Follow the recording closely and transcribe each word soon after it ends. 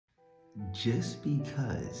Just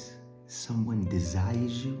because someone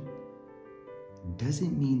desires you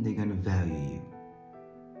doesn't mean they're gonna value you.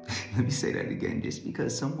 Let me say that again. Just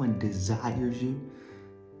because someone desires you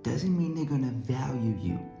doesn't mean they're gonna value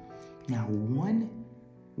you. Now,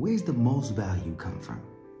 where's the most value come from?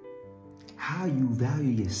 How you value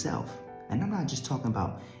yourself. And I'm not just talking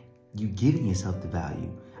about you giving yourself the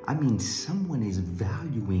value. I mean, someone is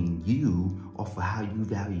valuing you off of how you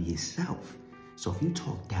value yourself. So if you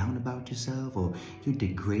talk down about yourself, or you're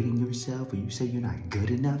degrading yourself, or you say you're not good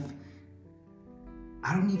enough,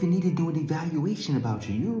 I don't even need to do an evaluation about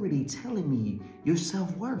you. You're already telling me your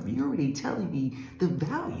self-worth. You're already telling me the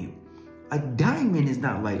value. A diamond is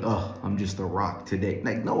not like, oh, I'm just a rock today.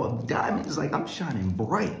 Like, no, a diamond is like, I'm shining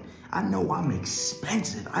bright. I know I'm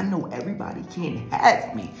expensive. I know everybody can't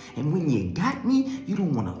have me. And when you got me, you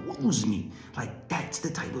don't want to lose me. Like, that's the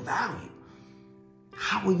type of value.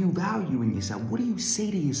 How are you valuing yourself? What do you say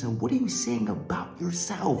to yourself? What are you saying about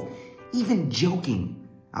yourself? Even joking.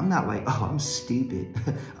 I'm not like, oh, I'm stupid.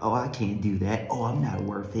 Oh, I can't do that. Oh, I'm not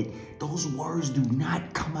worth it. Those words do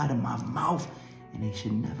not come out of my mouth, and they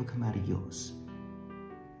should never come out of yours.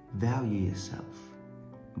 Value yourself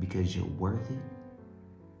because you're worth it,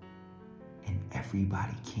 and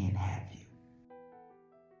everybody can't have you.